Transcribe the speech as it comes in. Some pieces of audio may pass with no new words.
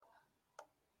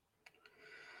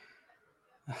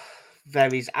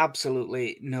there is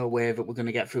absolutely no way that we're going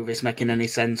to get through this making any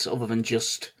sense other than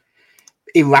just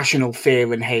irrational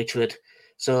fear and hatred.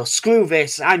 So screw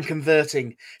this, I'm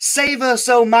converting. Save us,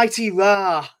 almighty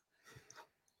Ra!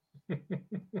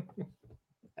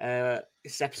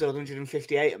 It's episode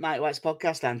 158 of Mike White's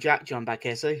podcast. I'm Jack, joined by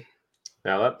Casey.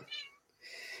 Now that.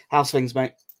 How's things,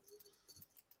 mate?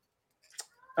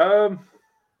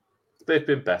 They've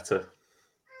been better.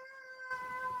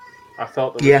 I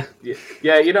thought that. Yeah.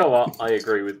 Yeah. You know what? I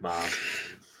agree with Mark.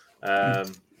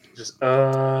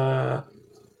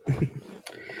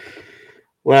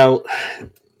 Well,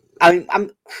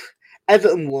 I'm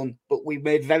Everton won, but we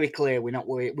made very clear we're not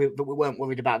worried. We weren't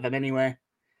worried about them anyway.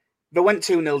 They went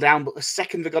 2-0 down, but the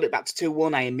second they got it back to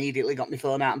 2-1, I immediately got my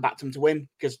phone out and backed them to win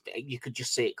because you could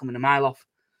just see it coming a mile off.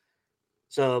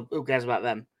 So who cares about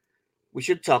them? We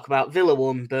should talk about Villa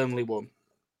won, Burnley won.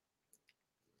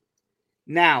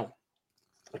 Now,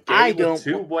 I don't.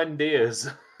 Two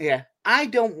Buendias. Yeah, I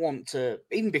don't want to.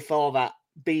 Even before that,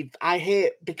 I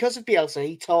hate because of Bielsa.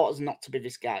 He taught us not to be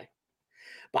this guy.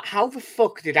 But how the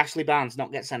fuck did Ashley Barnes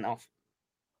not get sent off?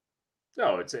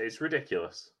 No, it's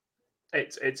ridiculous.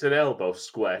 It's an elbow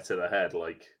square to the head.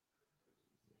 Like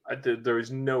there is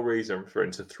no reason for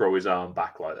him to throw his arm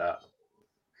back like that.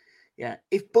 Yeah,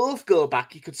 if both go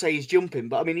back, you could say he's jumping,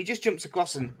 but I mean, he just jumps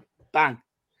across and bang.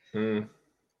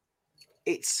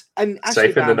 It's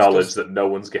safe in the knowledge that no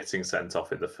one's getting sent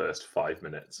off in the first 5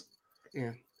 minutes.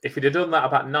 Yeah, if he'd have done that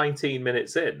about 19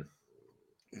 minutes in,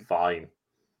 fine.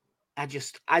 I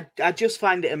just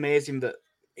find it amazing that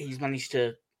he's managed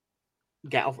to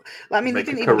get off. I mean, make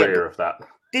a career of that.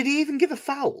 Did he even give a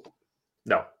foul?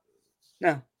 No.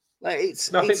 Like I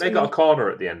think they got a corner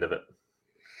at the end of it.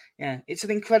 Yeah, it's an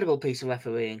incredible piece of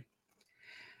refereeing.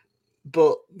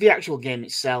 But the actual game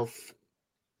itself,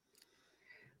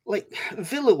 like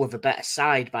Villa were the better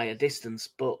side by a distance,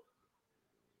 but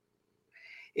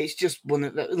it's just one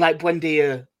of like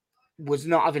Buendia was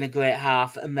not having a great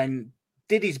half, and then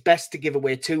did his best to give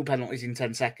away 2 penalties in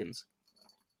 10 seconds.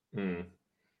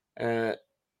 I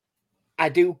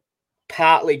do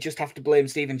partly just have to blame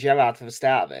Steven Gerrard for the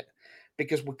start of it,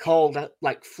 because we called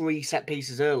like 3 set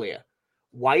pieces earlier.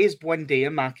 Why is Buendia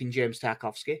marking James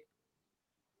Tarkowski?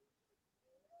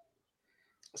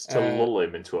 It's to lull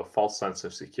him into a false sense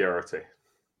of security.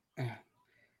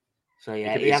 So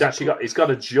yeah, he's got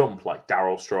to jump like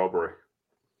Darryl Strawberry.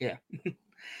 Yeah.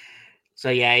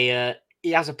 So yeah,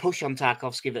 he has a push on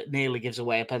Tarkowski that nearly gives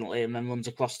away a penalty, and then runs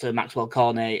across to Maxwell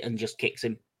Cornet and just kicks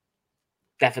him.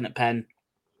 Definite pen.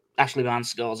 Ashley Barnes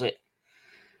scores it.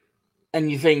 And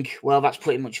you think, well, that's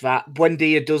pretty much that.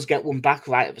 Buendia does get one back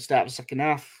right at the start of the second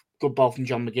half. Good ball from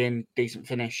John McGinn. Decent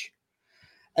finish.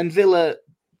 And Villa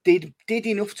did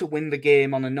enough to win the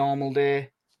game on a normal day,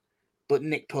 but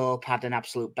Nick Pope had an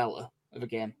absolute belter of a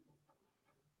game.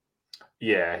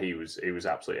 Yeah, he was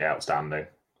absolutely outstanding.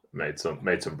 Made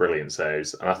some brilliant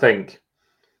saves. And I think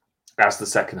as the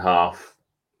second half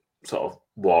sort of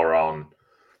wore on,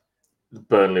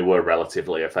 Burnley were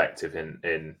relatively effective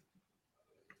in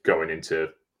going into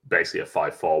basically a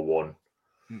 5-4-1.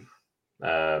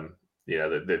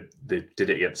 They did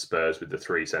it against Spurs with the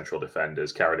 3 central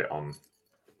defenders, carried it on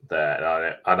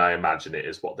there, and I imagine it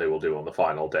is what they will do on the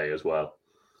final day as well.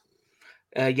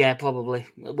 Yeah, probably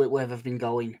where they've been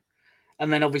going.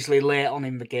 And then obviously late on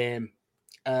in the game,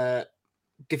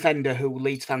 defender who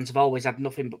Leeds fans have always had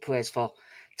nothing but praise for,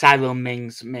 Tyrone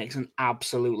Mings, makes an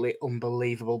absolutely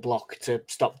unbelievable block to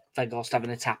stop Weghorst having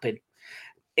a tap in.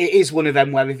 It is one of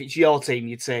them where if it's your team,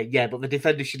 you'd say, yeah, but the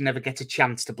defender should never get a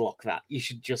chance to block that. You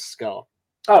should just score.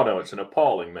 Oh no, it's an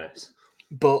appalling miss.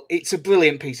 But it's a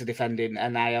brilliant piece of defending,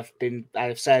 and I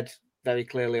have said very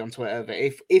clearly on Twitter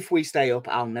that if we stay up,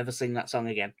 I'll never sing that song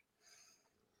again.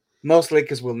 Mostly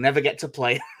because we'll never get to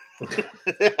play.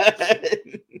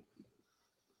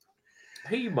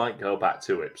 He might go back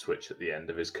to Ipswich at the end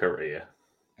of his career.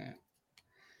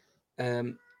 Yeah.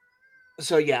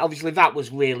 So yeah, obviously that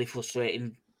was really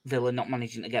frustrating, Villa not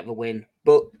managing to get the win.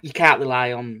 But you can't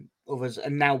rely on others,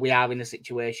 and now we are in a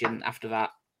situation after that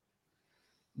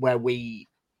where we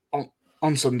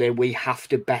on Sunday we have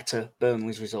to better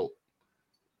Burnley's result.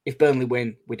 If Burnley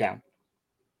win, we're down.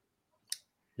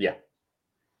 Yeah.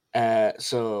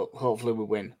 So hopefully we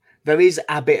win. There is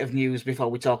a bit of news before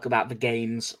we talk about the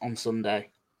games on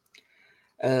Sunday.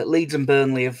 Leeds and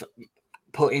Burnley have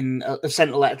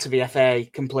sent a letter to the FA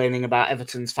complaining about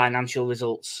Everton's financial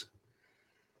results.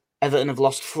 Everton have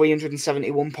lost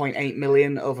 371.8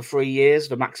 million over 3 years.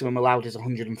 The maximum allowed is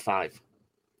 105.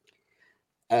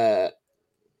 There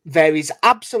is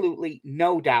absolutely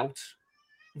no doubt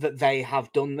that they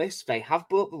have done this. They have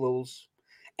broke the rules.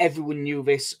 Everyone knew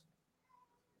this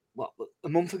a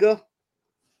month ago?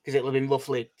 Because it'll have been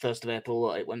roughly 1st of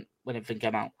April when everything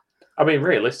came out. I mean,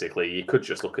 realistically, you could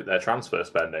just look at their transfer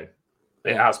spending.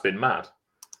 It has been mad.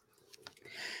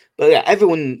 But yeah,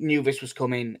 everyone knew this was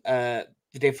coming. The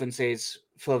difference is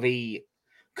for the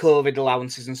COVID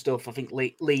allowances and stuff, I think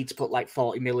Leeds put like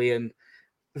 40 million.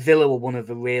 Villa were one of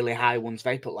the really high ones.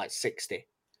 They put like 60.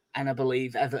 And I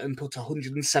believe Everton put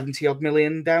 170 odd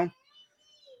million down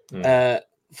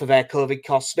for their COVID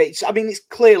costs. But it's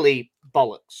clearly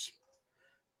bollocks.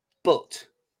 But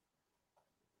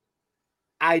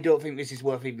I don't think this is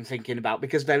worth even thinking about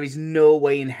because there is no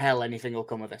way in hell anything will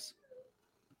come of this.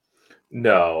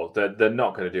 No, they're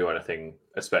not going to do anything,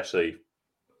 especially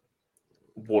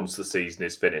once the season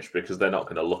is finished, because they're not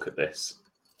going to look at this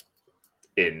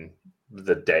in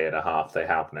the day and a half they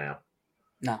have now.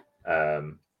 No.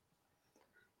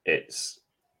 It's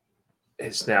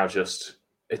now just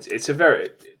it's a very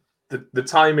the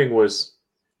timing was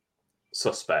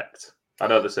suspect. I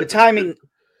know they said the timing.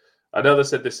 I know they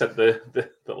said the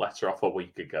letter off a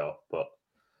week ago, but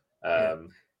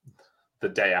the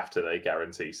day after they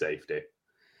guarantee safety.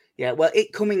 Yeah, well,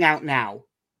 it coming out now,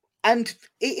 and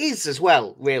it is as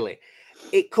well, really.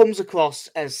 It comes across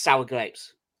as sour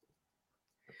grapes.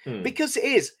 Because it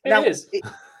is. It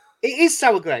is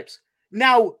sour grapes.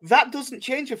 Now, that doesn't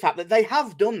change the fact that they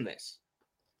have done this.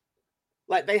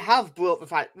 Like, they have brought the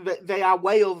fact that they are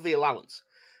way over the allowance.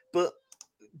 But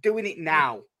doing it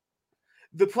now,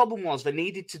 the problem was they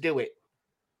needed to do it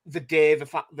the day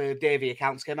the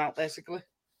accounts came out, basically.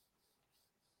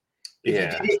 If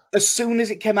you did it as soon as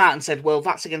it came out and said, well,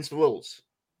 that's against the rules.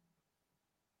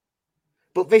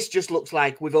 But this just looks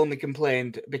like we've only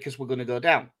complained because we're going to go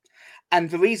down. And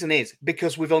the reason is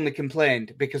because we've only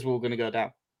complained because we were going to go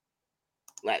down.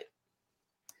 Like,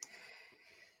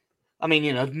 I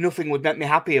mean, nothing would make me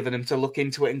happier than them to look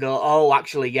into it and go, oh,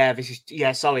 actually,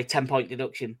 10-point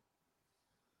deduction.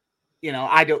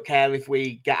 I don't care if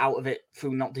we get out of it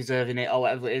through not deserving it or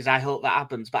whatever it is. I hope that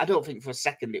happens. But I don't think for a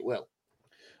second it will.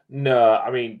 No, I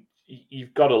mean,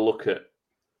 you've got to look at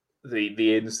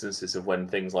the instances of when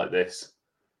things like this,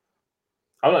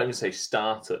 I'm not going to say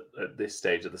start at this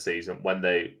stage of the season, when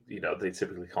they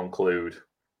typically conclude.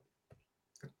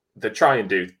 They try and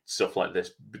do stuff like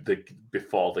this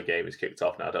before the game is kicked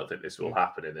off. Now, I don't think this will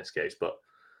happen in this case, but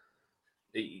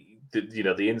the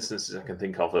instances I can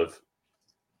think of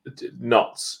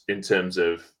not in terms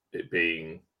of it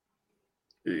being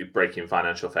breaking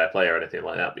financial fair play or anything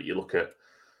like that, but you look at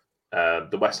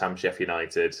the West Ham Sheffield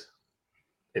United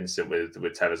incident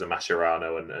with Tevez and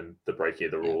Mascherano and the breaking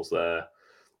of the rules there,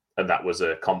 and that was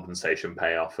a compensation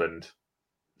payoff, and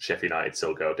Sheffield United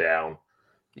still go down.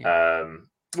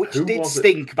 Which did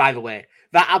stink, by the way.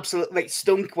 That absolutely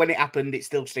stunk when it happened. It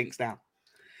still stinks now.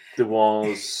 There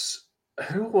was...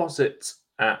 Who was it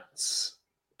at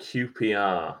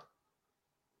QPR?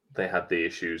 They had the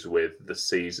issues with the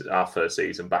season, our first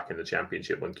season back in the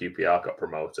Championship when QPR got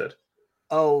promoted.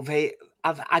 Oh, I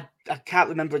can't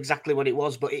remember exactly what it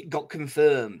was, but it got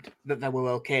confirmed that they were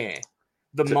okay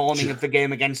the morning of the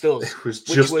game against us. It was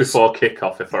just before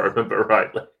kickoff, if I remember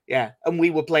rightly. Yeah, and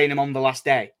we were playing them on the last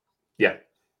day. Yeah.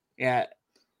 Yeah.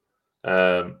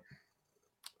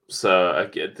 So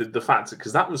the fact,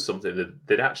 because that was something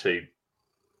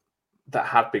that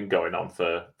had been going on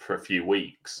for a few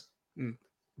weeks,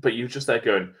 but you're just there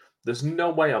going, there's no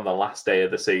way on the last day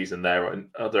of the season they're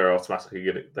automatically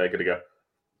they're going to go,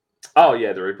 oh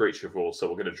yeah, they're in breach of rules, so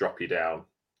we're going to drop you down.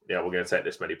 Yeah, we're going to take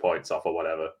this many points off or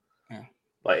whatever. Yeah.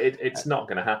 Like it's not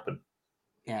going to happen.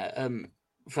 Yeah.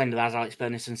 Friend of ours, Alex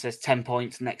Bernison, says 10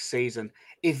 points next season.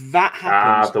 If that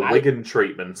happens... the Wigan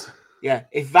treatment. Yeah,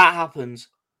 if that happens,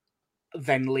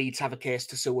 then Leeds have a case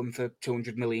to sue them for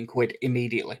 200 million quid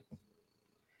immediately.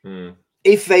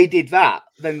 If they did that,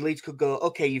 then Leeds could go,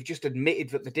 okay, you've just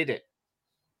admitted that they did it.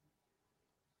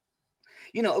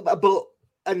 But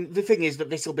and the thing is that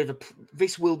this will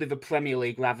be the Premier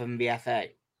League rather than the FA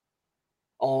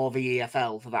or the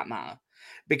EFL for that matter,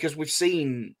 because we've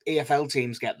seen EFL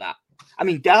teams get that. I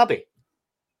mean, Derby.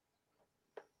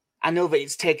 I know that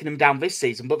it's taken them down this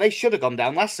season, but they should have gone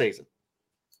down last season.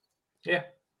 Yeah.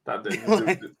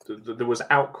 There was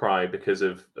outcry because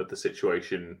of the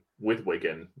situation with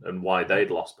Wigan and why they'd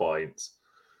lost points.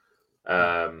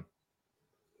 And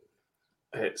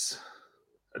this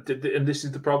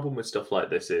is the problem with stuff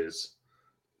like this, is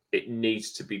it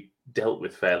needs to be dealt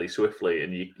with fairly swiftly,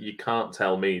 and you can't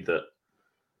tell me that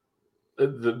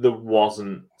there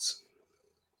wasn't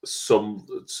some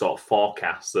sort of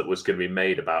forecast that was going to be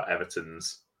made about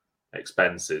Everton's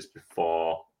expenses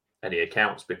before any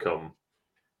accounts become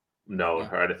known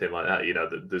or anything like that.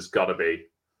 There's got to be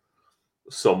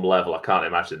some level. I can't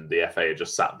imagine the FA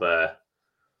just sat there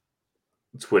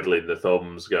twiddling the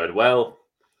thumbs, going, "Well,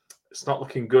 it's not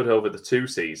looking good over the 2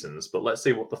 seasons, but let's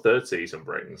see what the 3rd season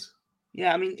brings."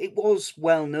 Yeah, I mean, it was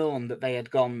well known that they had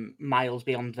gone miles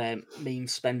beyond their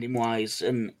means spending wise,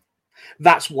 and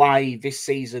that's why this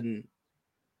season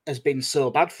has been so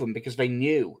bad for them, because they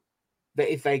knew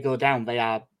that if they go down, they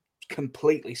are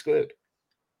completely screwed.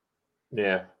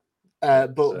 Yeah.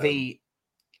 But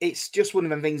it's just one of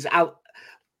them things out.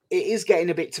 It is getting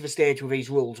a bit to the stage with these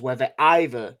rules where they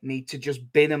either need to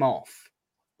just bin them off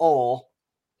or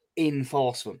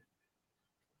enforce them.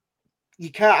 You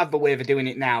can't have the way they're doing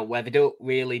it now where they don't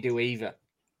really do either.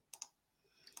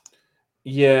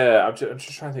 Yeah, I'm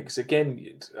just trying to think, because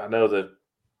again, I know that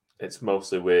it's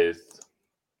mostly with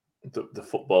the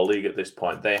Football League at this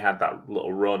point. They had that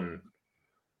little run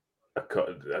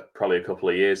probably a couple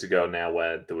of years ago now,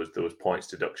 where there was points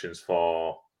deductions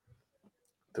for.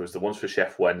 There was the ones for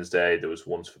Sheff Wednesday, there was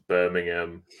ones for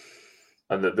Birmingham,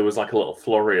 and there was like a little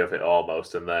flurry of it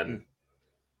almost, and then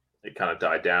it kind of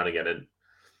died down again. And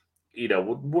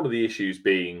one of the issues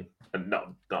being, and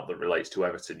not that relates to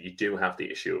Everton, you do have the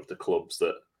issue of the clubs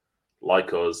that,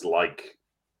 like us, well,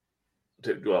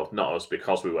 not us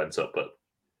because we went up, but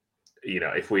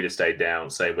if we'd have stayed down,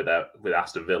 say with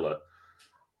Aston Villa,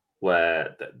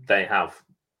 where they have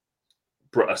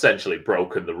essentially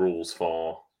broken the rules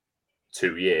for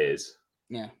 2 years,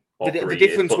 or 3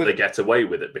 years, but they get away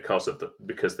with it because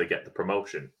they get the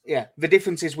promotion. Yeah, the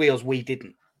difference is we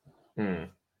didn't.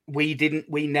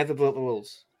 We never broke the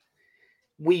rules.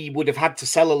 We would have had to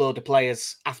sell a load of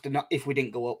players if we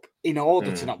didn't go up in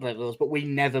order to not break the rules, but we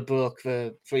never broke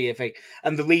the 3-year thing.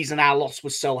 And the reason our loss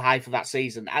was so high for that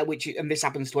season, and this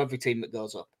happens to every team that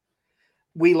goes up,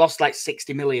 we lost like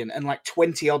 60 million, and like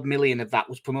 20 odd million of that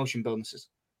was promotion bonuses.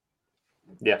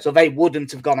 Yeah. So they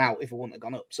wouldn't have gone out if it wouldn't have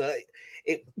gone up. So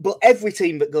but every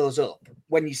team that goes up,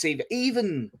 when you see that,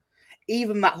 even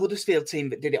that Huddersfield team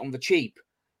that did it on the cheap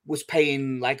was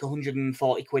paying like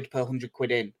 140 quid per 100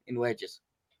 quid in wages.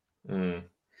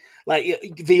 Like,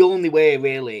 the only way,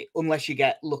 really, unless you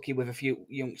get lucky with a few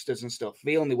youngsters and stuff,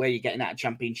 the only way you're getting out of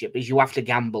Championship is you have to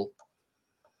gamble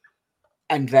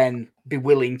and then be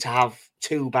willing to have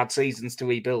 2 bad seasons to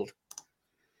rebuild.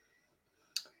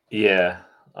 Yeah.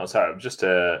 I'm sorry. I'm just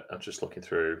looking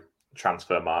through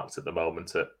transfer marks at the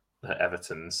moment at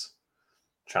Everton's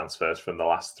transfers from the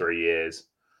last 3 years.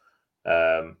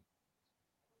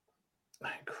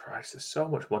 Christ, there's so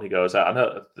much money goes out. I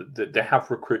know they have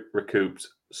recouped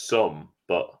some,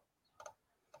 but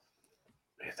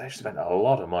they've spent a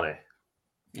lot of money.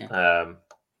 Yeah.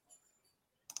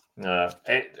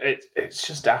 It's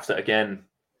just after, again,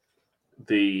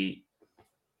 the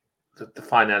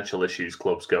financial issues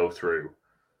clubs go through,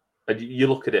 and you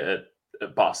look at it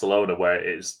at Barcelona, where it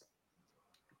is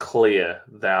clear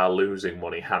they are losing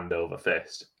money hand over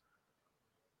fist.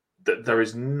 There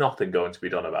is nothing going to be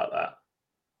done about that.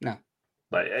 No.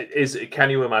 Can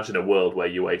you imagine a world where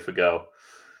UEFA go,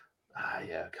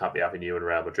 can't be having you and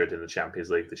Real Madrid in the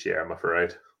Champions League this year, I'm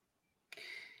afraid.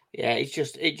 Yeah, it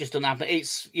just doesn't happen.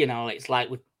 It's it's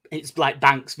like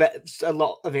banks, but a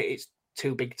lot of it is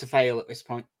too big to fail at this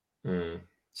point.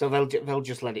 So they'll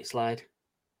just let it slide.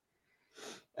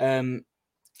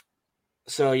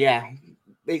 So yeah,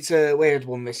 it's a weird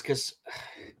one, this, because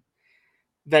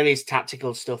there is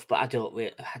tactical stuff, but I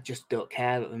just don't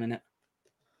care at the minute.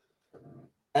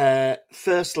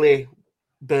 Firstly,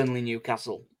 Burnley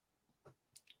Newcastle.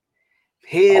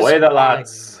 Away the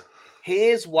lads.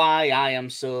 Here's why I am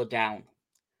so down.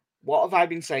 What have I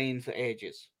been saying for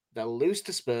ages? They'll lose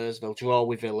to Spurs, they'll draw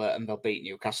with Villa, and they'll beat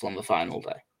Newcastle on the final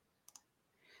day.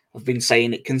 I've been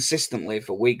saying it consistently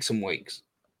for weeks and weeks.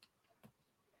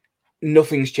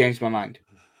 Nothing's changed my mind.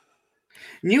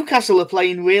 Newcastle are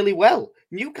playing really well.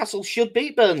 Newcastle should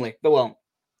beat Burnley. They won't.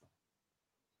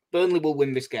 Burnley will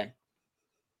win this game.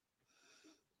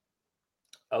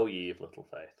 Oh, ye of little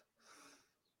faith.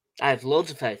 I have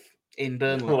loads of faith in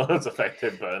Burnley. Loads of faith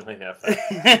in Burnley, yeah.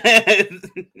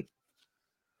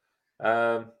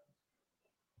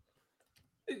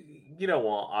 You know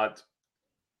what?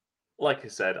 Like I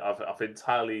said, I've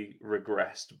entirely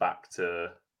regressed back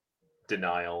to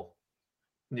denial.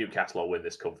 Newcastle will win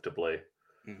this comfortably.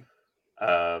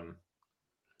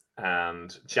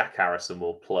 And Jack Harrison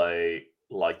will play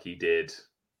like he did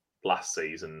last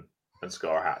season and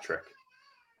score a hat-trick.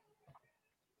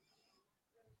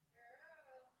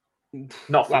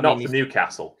 Not for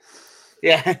Newcastle.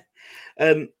 Yeah.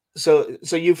 So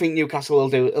you think Newcastle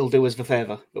will do us the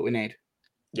favour that we need?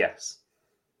 Yes.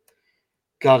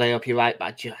 God, I hope you're right, but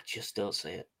I just don't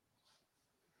see it.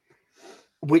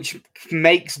 Which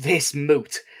makes this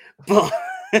moot. But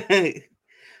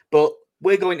but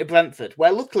we're going to Brentford,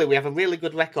 where luckily we have a really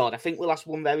good record. I think we last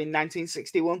won there in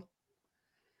 1961.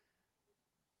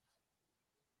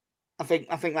 I think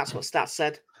that's what stats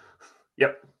said.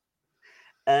 Yep.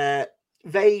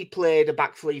 They played a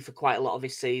back three for quite a lot of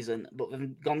this season, but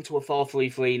they've gone to a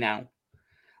 4-3-3 now,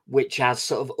 which has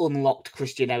sort of unlocked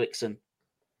Christian Eriksen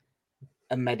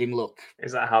and made him look.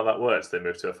 Is that how that works? They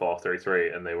moved to a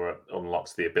 4-3-3 and they were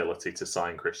unlocked the ability to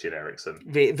sign Christian Eriksen.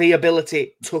 The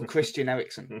ability to Christian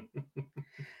Eriksen,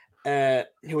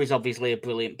 who is obviously a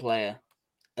brilliant player.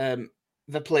 They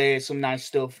play some nice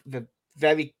stuff.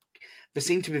 They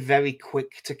seem to be very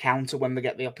quick to counter when they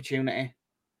get the opportunity.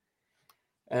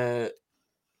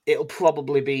 It'll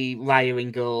probably be Raya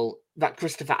in goal. That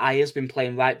Christopher Ayer's been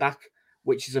playing right back,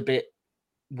 which is a bit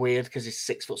weird because he's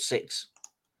 6'6".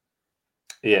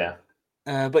 Yeah.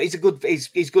 But he's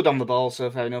good on the ball, so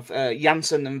fair enough.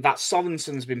 Janssen and that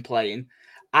Sorensen's been playing.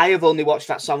 I have only watched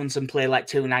that Sorensen play like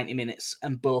 290 minutes,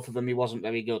 and both of them he wasn't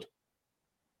very good.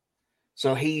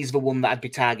 So he's the one that I'd be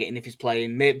targeting if he's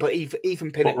playing. But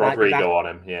Ethan Pinnock Put Rodrigo on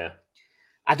him, yeah.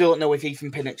 I don't know if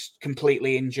Ethan Pinnock's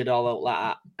completely injured or out like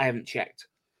that. I haven't checked.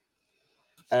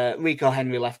 Rico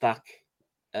Henry left back,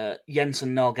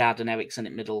 Jensen, Norgard and Eriksen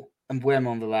at middle, and Buemo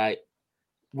on the right,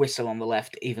 Wissa on the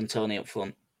left, even Tony up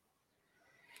front.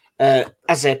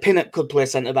 As a Pinnock could play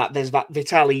centre back, there's that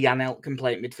Vitaly Janelt can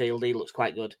play at midfield. He looks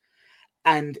quite good.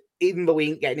 And even though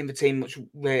he ain't getting in the team much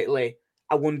lately,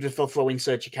 I wonder if they'll throw in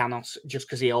Sergio Canos just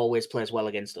because he always plays well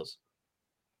against us.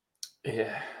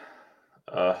 Yeah.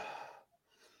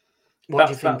 What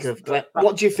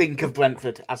do you think of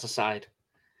Brentford as a side?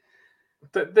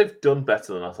 They've done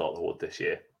better than I thought they would this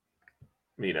year.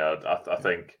 You know, I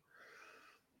think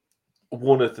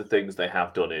one of the things they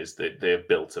have done is that they've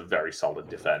built a very solid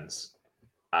defence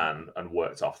and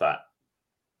worked off that.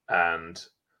 And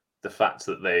the fact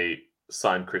that they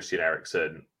signed Christian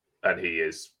Eriksen and he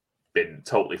has been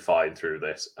totally fine through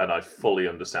this, and I fully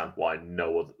understand why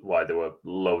there were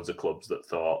loads of clubs that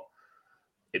thought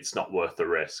it's not worth the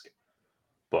risk.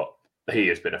 But he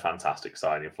has been a fantastic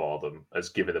signing for them, has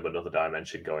given them another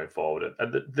dimension going forward.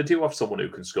 And they do have someone who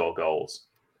can score goals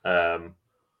in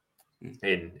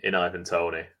Ivan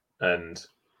Toney. And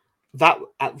that,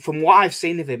 from what I've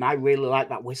seen of him, I really like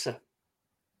that Wissa.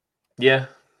 Yeah.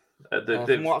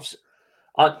 From what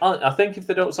I think if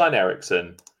they don't sign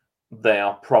Eriksen, they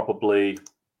are probably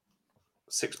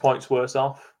 6 points worse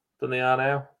off than they are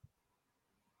now.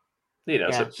 You know,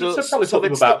 yeah. so probably put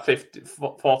them about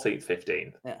 14th,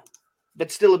 15th. Yeah.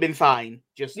 They'd still have been fine,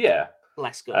 just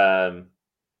less good.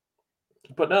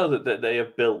 But no, that they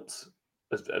have built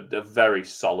a very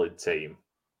solid team.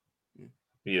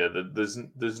 You know,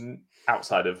 there's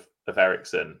outside of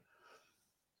Eriksen,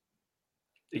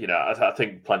 you know, I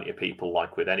think plenty of people,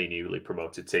 like with any newly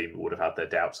promoted team, would have had their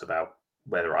doubts about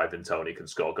whether Ivan Toney can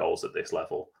score goals at this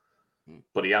level.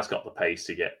 But he has got the pace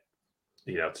to get,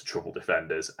 you know, to trouble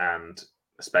defenders, and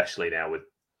especially now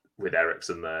with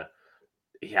Eriksen there,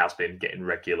 he has been getting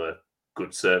regular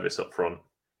good service up front.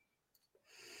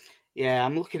 Yeah,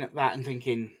 I'm looking at that and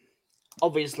thinking,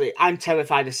 obviously, I'm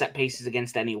terrified of set pieces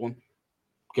against anyone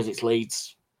because it's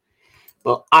Leeds.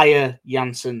 But Ayer,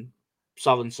 Janssen,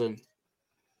 Sorensen,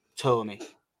 Toney.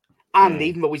 And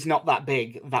even though he's not that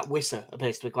big, that Wissa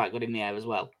appears to be quite good in the air as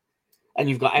well. And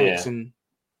you've got Eriksen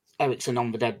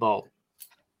on the dead ball.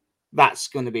 That's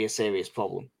going to be a serious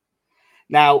problem.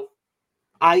 Now,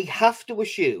 I have to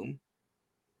assume,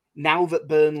 now that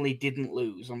Burnley didn't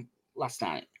lose on last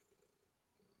night,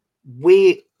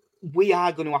 we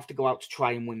are going to have to go out to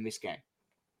try and win this game.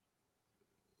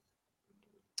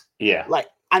 Yeah. Like,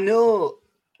 I know,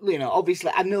 you know,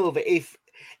 obviously, I know that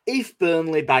if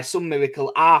Burnley, by some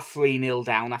miracle, are 3-0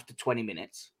 down after 20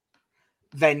 minutes,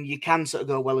 then you can sort of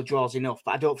go, well, a draw's enough.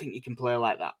 But I don't think you can play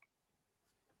like that.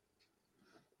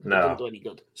 No. It doesn't do any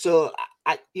good. So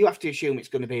you have to assume it's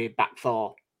going to be back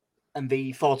four and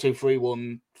the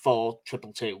 4-2-3-1,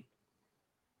 4-2-2.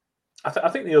 I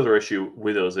think the other issue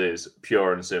with us is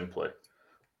pure and simply.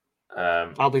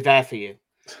 I'll be there for you.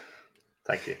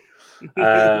 Thank you.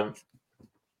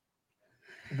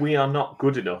 We are not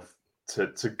good enough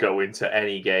to go into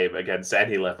any game against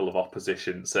any level of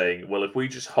opposition saying, well, if we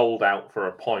just hold out for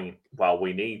a point while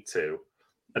we need to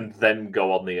and then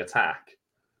go on the attack,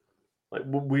 like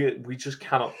we just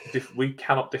cannot we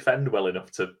cannot defend well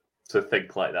enough to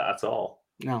think like that at all.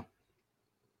 No.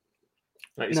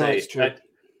 Like you say, it's true.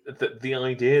 The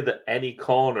idea that any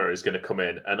corner is going to come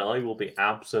in, and I will be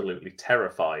absolutely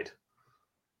terrified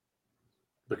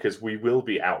because we will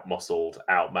be outmuscled,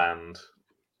 outmanned,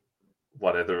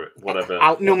 whatever,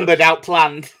 outnumbered,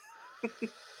 outplanned.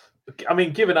 I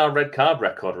mean, given our red card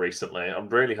record recently, I'm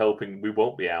really hoping we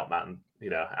won't be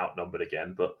outnumbered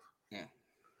again. But yeah.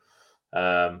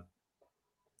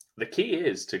 The key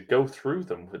is to go through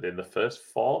them within the first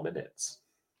 4 minutes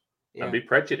and be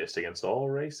prejudiced against all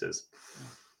races.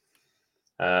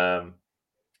 But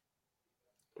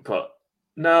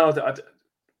no,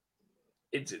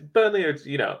 it's Burnley are,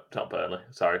 not Burnley,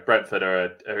 sorry, Brentford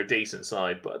are a decent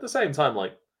side, but at the same time,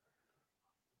 like,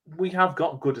 we have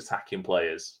got good attacking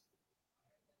players.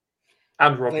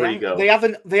 And Rodrigo. They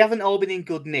haven't all been in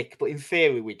good nick, but in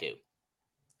theory we do.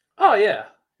 Oh yeah.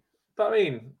 But I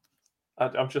mean,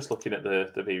 I'm just looking at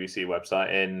the BBC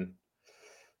website.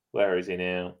 Where is he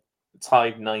now?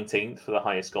 Tied 19th for the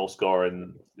highest goal scorer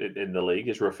in the league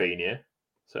is Rafinha.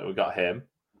 So we got him.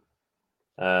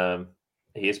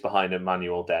 He is behind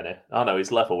Emmanuel Dennis. Oh no,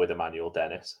 he's level with Emmanuel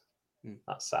Dennis.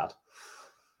 That's sad.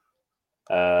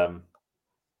 Ivan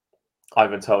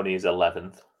Toney is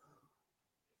 11th.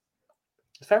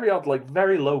 It's very odd, like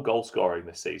very low goal scoring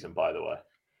this season, by the way.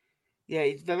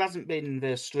 Yeah, there hasn't been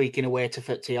the streaking away to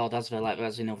 30 odd, has there, like there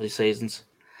has in other seasons.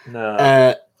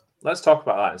 No. Let's talk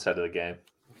about that instead of the game.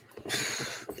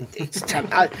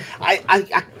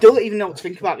 I don't even know what to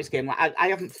think about this game. Like, I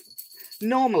haven't.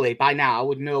 Normally, by now, I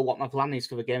would know what my plan is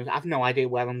for the game. I have no idea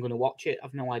where I'm going to watch it. I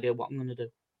have no idea what I'm going to do.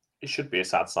 It should be a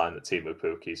sad sign that Teemu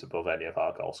Pukki's above any of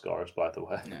our goal scorers, by the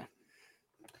way. Yeah.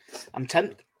 I'm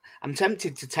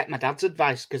tempted to take my dad's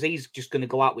advice because he's just going to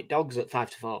go out with dogs at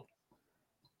 5-4.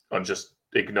 And just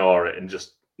ignore it and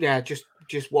just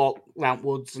walk round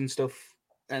woods and stuff.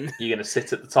 And you're going to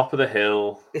sit at the top of the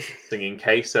hill singing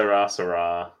 "Que Sera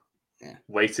Sera,"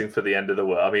 waiting for the end of the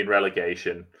world. I mean,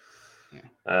 relegation.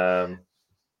 Yeah.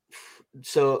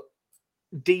 So,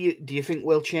 do you think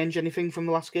we'll change anything from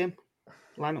the last game,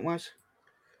 lineup wise?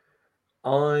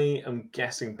 I am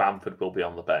guessing Bamford will be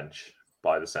on the bench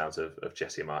by the sounds of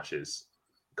Jesse Marsh's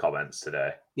comments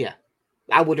today. Yeah,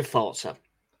 I would have thought so.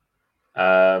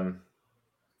 I'm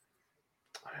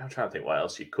trying to think what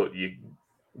else you could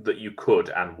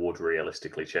and would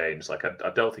realistically change. Like, I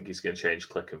don't think he's going to change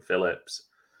Click and Phillips.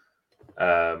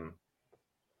 We're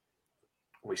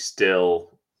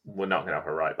not going to have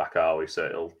a right back, are we? So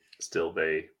it'll still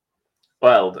be.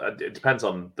 Well, it depends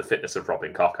on the fitness of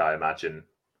Robin Koch, I imagine.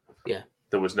 Yeah.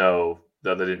 There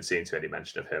didn't seem to be any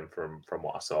mention of him from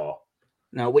what I saw.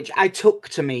 No, which I took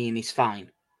to mean he's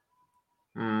fine.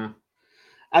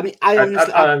 I mean,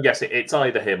 I'm guessing it's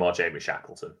either him or Jamie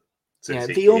Shackleton. Since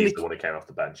he's the one who came off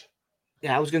the bench.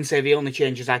 Yeah, I was going to say the only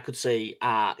changes I could see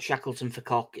are Shackleton for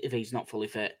Koch if he's not fully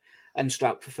fit, and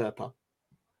Strout for Firpo.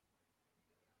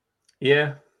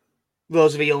 Yeah.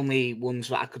 Those are the only ones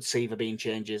that I could see there being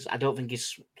changes. I don't think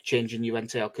he's changing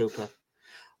Llorente or Cooper.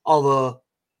 Although,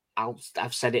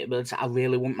 I've said it, but I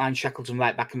really wouldn't mind Shackleton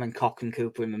right back and then Koch and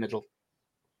Cooper in the middle.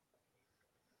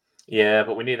 Yeah,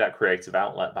 but we need that creative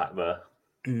outlet back there.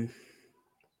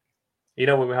 You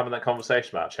know, when we were having that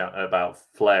conversation about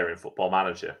flair in Football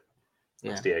Manager,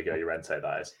 that's Diego Llorente,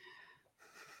 that is.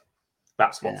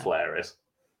 That's what flair is.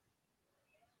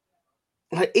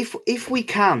 Like, if we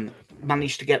can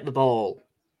manage to get the ball,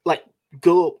 like,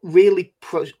 go really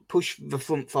push the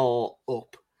front four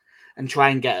up and try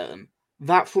and get at them,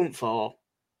 that front four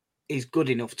is good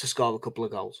enough to score a couple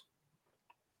of goals.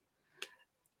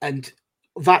 And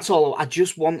that's all. I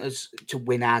just want us to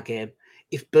win our game.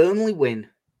 If Burnley win,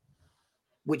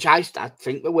 which I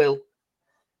think they will,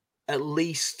 at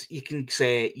least you can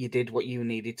say you did what you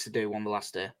needed to do on the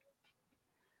last day.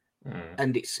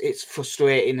 And it's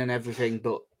frustrating and everything,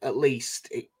 but at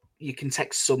least you can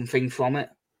take something from it.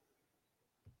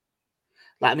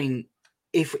 Like, I mean,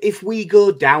 if we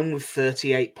go down with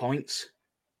 38 points,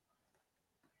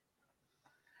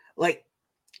 like,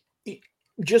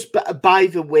 just by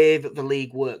the way that the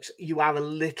league works, you are a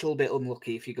little bit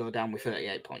unlucky if you go down with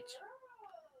 38 points.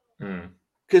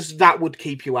 Because that would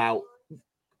keep you out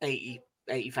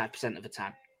 85% of the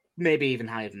time. Maybe even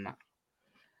higher than that.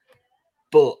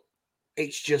 But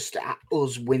it's just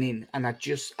us winning. And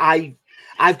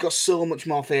I've got so much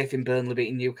more faith in Burnley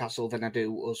beating Newcastle than I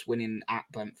do us winning at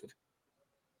Brentford.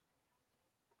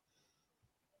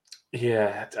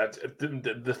 Yeah,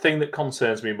 the thing that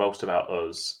concerns me most about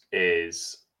us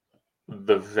is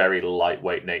the very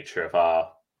lightweight nature of our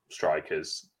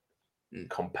strikers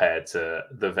compared to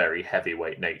the very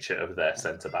heavyweight nature of their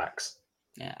centre-backs.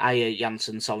 Yeah, I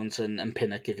Janssen, Sorensen and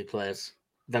Pinnock if he plays.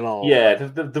 They're all... Yeah,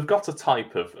 they've got a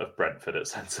type of Brentford at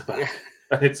centre-back,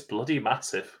 and it's bloody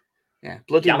massive. Yeah,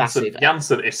 bloody massive.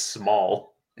 Janssen is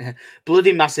small. Yeah,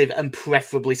 bloody massive and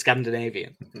preferably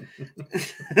Scandinavian.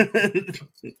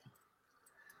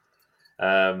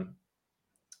 I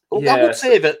would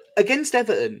say that against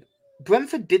Everton,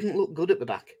 Brentford didn't look good at the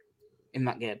back in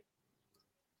that game.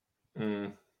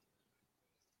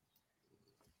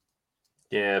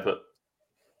 Yeah, but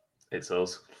it's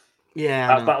us.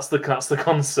 Yeah, that's the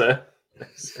concern.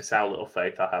 It's how little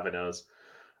faith I have in us.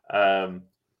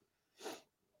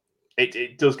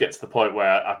 It does get to the point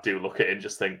where I do look at it and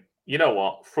just think, you know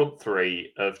what, front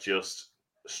three of just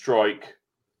Struijk,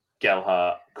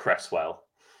 Gelhardt, Cresswell,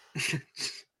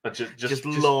 and just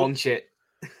launch it.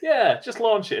 Yeah, just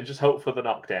launch it and just hope for the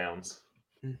knockdowns.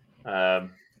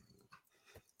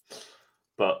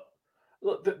 But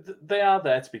look, they are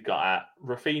there to be got at.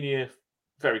 Rafinha,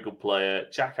 very good player.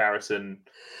 Jack Harrison,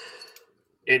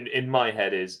 in my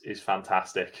head, is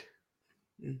fantastic.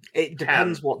 It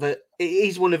depends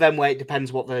he's one of them where it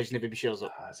depends what version of him shows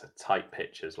up. It's a tight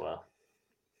pitch as well.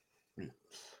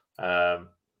 To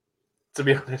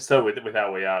be honest, though, with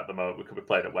how we are at the moment, we could be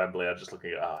playing at Wembley. I'm just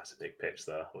looking at, it's a big pitch,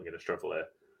 though. We're going to struggle here.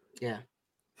 Yeah.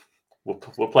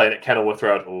 We're playing at Kenilworth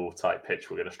Road. Oh, tight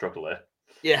pitch. We're going to struggle here.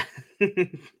 Yeah.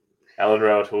 Ellen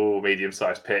Road. Oh,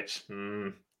 medium-sized pitch.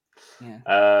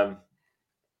 Yeah.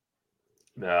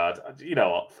 No, you know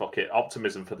what? Fuck it.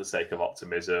 Optimism for the sake of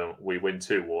optimism. We win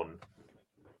 2-1.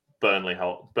 Burnley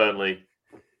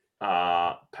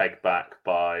pegged back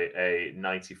by a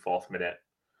 94th minute.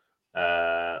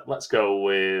 Let's go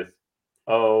with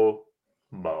Mo.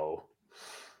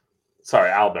 Sorry,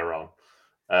 Almiron.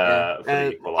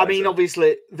 I mean,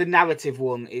 obviously, the narrative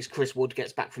one is Chris Wood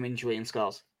gets back from injury and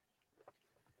scores.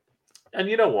 And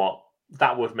you know what?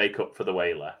 That would make up for the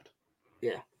way he left.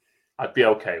 Yeah. I'd be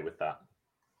okay with that.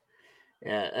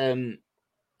 Yeah.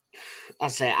 I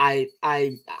say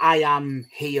I am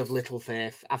he of little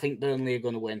faith. I think Burnley are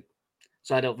going to win,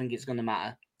 so I don't think it's going to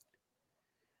matter.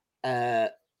 I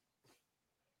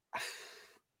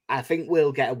think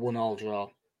we'll get a 1-1 draw,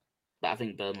 but I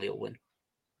think Burnley will win.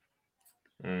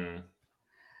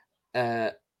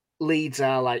 Leeds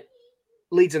are now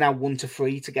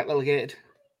 1-3 to get relegated.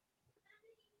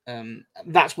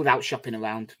 That's without shopping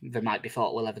around. There might be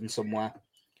 4-11 somewhere.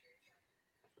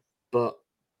 But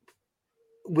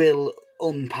we'll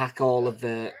unpack all of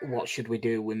the what should we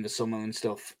do in the summer and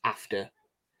stuff after,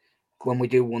 when we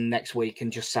do one next week,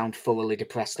 and just sound thoroughly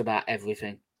depressed about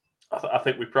everything. I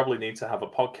think we probably need to have a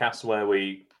podcast where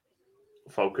we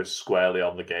focus squarely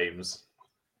on the games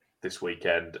this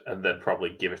weekend, and then probably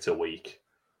give it a week,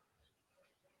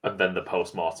 and then the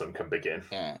post-mortem can begin.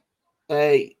 Yeah.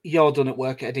 You're done at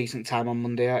work at a decent time on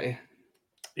Monday, aren't you?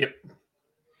 Yep.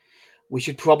 We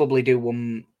should probably do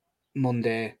one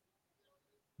Monday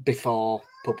before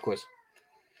pub quiz.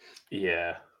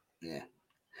 Yeah. Yeah.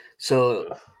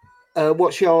 So,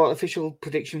 what's your official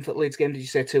prediction for the Leeds game? Did you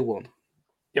say 2-1?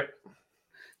 Yep.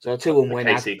 So 2-1 win.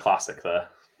 KC classic there.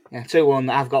 Yeah,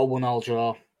 2-1. I've got a 1-1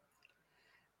 draw.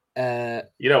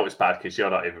 You know it's bad because you're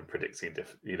not even predicting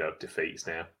defeats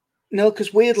now. No,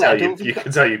 because weirdly, you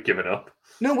can tell you've given up.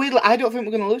 No, weirdly, I don't think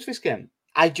we're going to lose this game.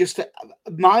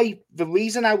 The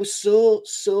reason I was so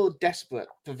desperate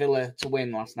for Villa to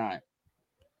win last night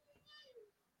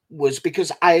was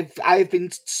because I've been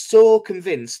so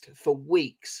convinced for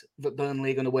weeks that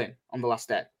Burnley are going to win on the last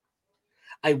day.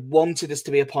 I wanted us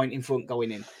to be a point in front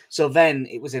going in. So then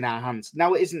it was in our hands.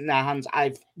 Now it isn't in our hands.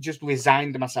 I've just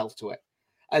resigned myself to it.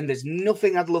 And there's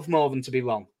nothing I'd love more than to be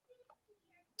wrong.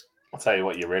 I'll tell you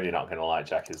what you're really not going to like,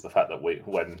 Jack, is the fact that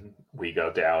when we go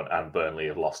down and Burnley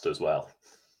have lost as well.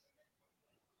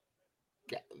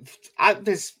 Yeah,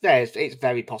 it's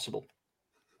very possible.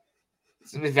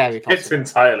 It's very possible. It's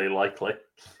entirely likely.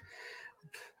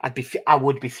 I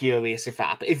would be furious if that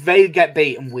happened. If they get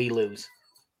beaten, we lose.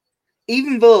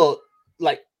 Even though,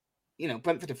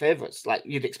 Brentford are favourites,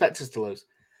 you'd expect us to lose.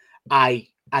 I'd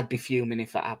be fuming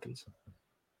if that happens.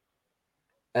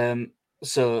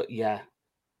 So yeah,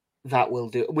 that will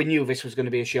do. We knew this was going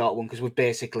to be a short one because we've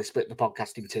basically split the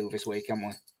podcast in two this week, haven't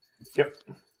we? Yep.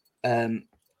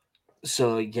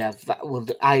 So yeah, that will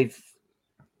do.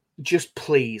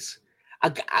 Please.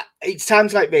 It's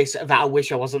times like this that I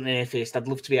wish I wasn't an atheist. I'd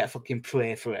love to be able to fucking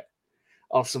pray for it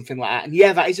or something like that. And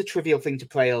yeah, that is a trivial thing to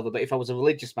pray over, but if I was a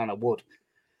religious man, I would.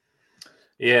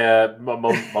 Yeah, my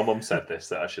mum said this,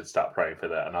 that I should start praying for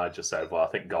that. And I just said, well, I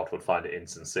think God would find it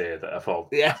insincere that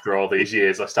after all these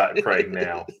years, I started praying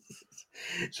now.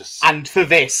 And for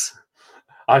this.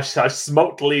 I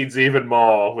smoked Leeds even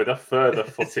more with a further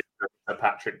footage of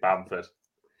Patrick Bamford.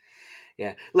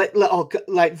 Yeah,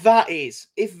 that is,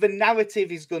 if the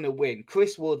narrative is going to win,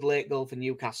 Chris Wood late goal for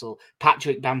Newcastle,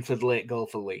 Patrick Bamford late goal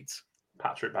for Leeds.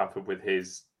 Patrick Bamford with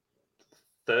his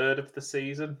third of the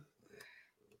season.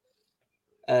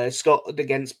 Scored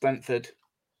against Brentford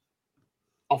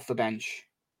off the bench.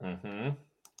 Mm-hmm.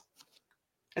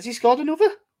 Has he scored another?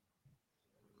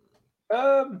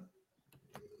 I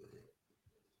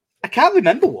can't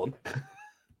remember one.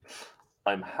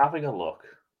 I'm having a look.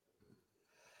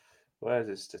 Where's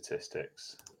his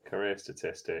statistics? Career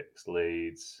statistics,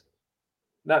 Leeds.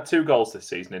 No, 2 goals this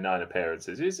season in 9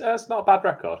 appearances. That's not a bad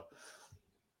record.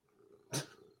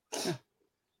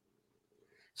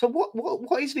 So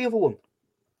what is the other one?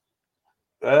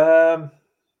 Other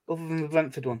than the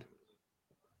Brentford one.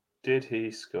 Did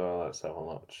he score? Let's have a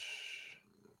look.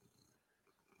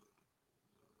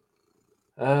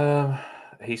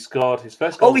 He scored his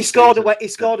first goal. He scored away. He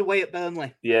scored away at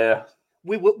Burnley. Yeah.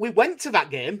 We went to that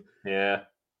game. Yeah.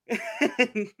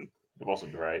 It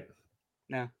wasn't great.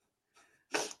 No.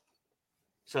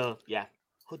 So yeah,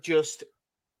 just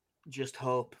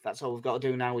hope. That's all we've got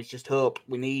to do now is just hope.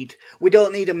 We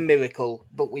don't need a miracle,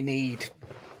 but we need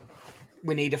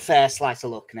a fair slice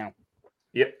of luck now.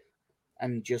 Yep.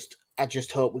 And I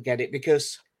just hope we get it,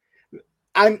 because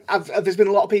there's been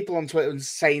a lot of people on Twitter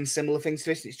saying similar things to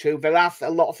this. It's true. There are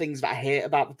a lot of things that I hate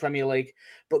about the Premier League,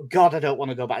 but God, I don't want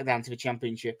to go back down to the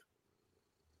Championship.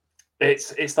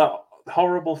 It's that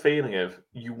horrible feeling of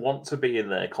you want to be in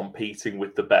there competing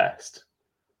with the best,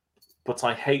 but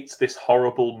I hate this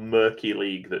horrible murky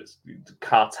league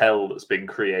cartel that's been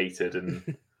created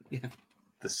and yeah.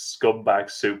 The scumbag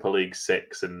Super League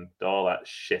 6 and all that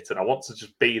shit. And I want to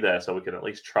just be there so we can at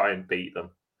least try and beat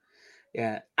them.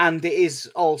 Yeah. And it is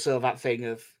also that thing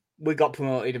of we got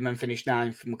promoted and then finished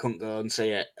 9th and we couldn't go and see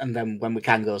it. And then when we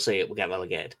can go see it, we get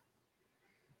relegated.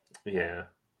 Yeah.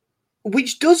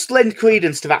 Which does lend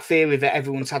credence to that theory that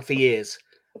everyone's had for years,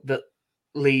 that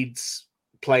Leeds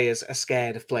players are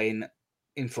scared of playing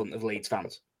in front of Leeds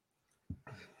fans.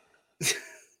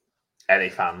 Any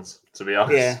fans, to be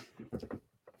honest. Yeah.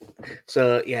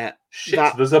 So, yeah.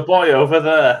 Shit, there's a boy over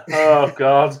there. Oh,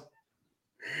 God.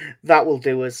 That will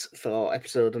do us for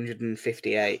episode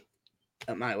 158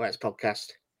 at Mike White's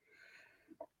podcast.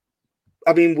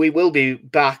 I mean, we will be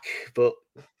back, but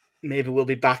maybe we'll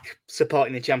be back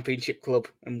supporting the Championship club,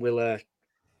 and we'll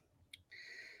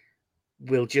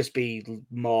just be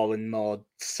more and more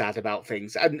sad about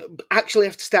things. And actually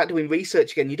have to start doing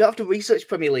research again. You don't have to research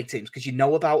Premier League teams because you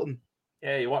know about them.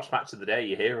 Yeah, you watch Match of the Day,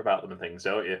 you hear about them and things,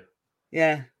 don't you?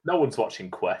 Yeah. No one's watching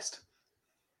Quest.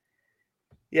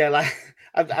 Yeah, like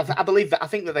I believe that. I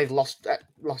think that they've lost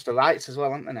the rights as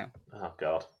well, haven't they now? Oh,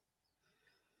 God.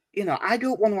 You know, I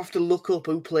don't want to have to look up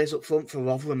who plays up front for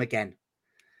Rotherham again.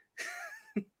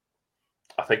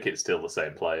 I think it's still the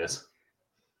same players.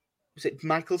 Was it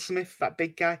Michael Smith, that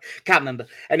big guy? Can't remember.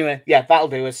 Anyway, yeah, that'll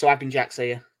do us. So I've been Jack. See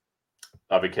you.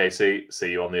 I've been Casey.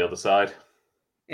 See you on the other side.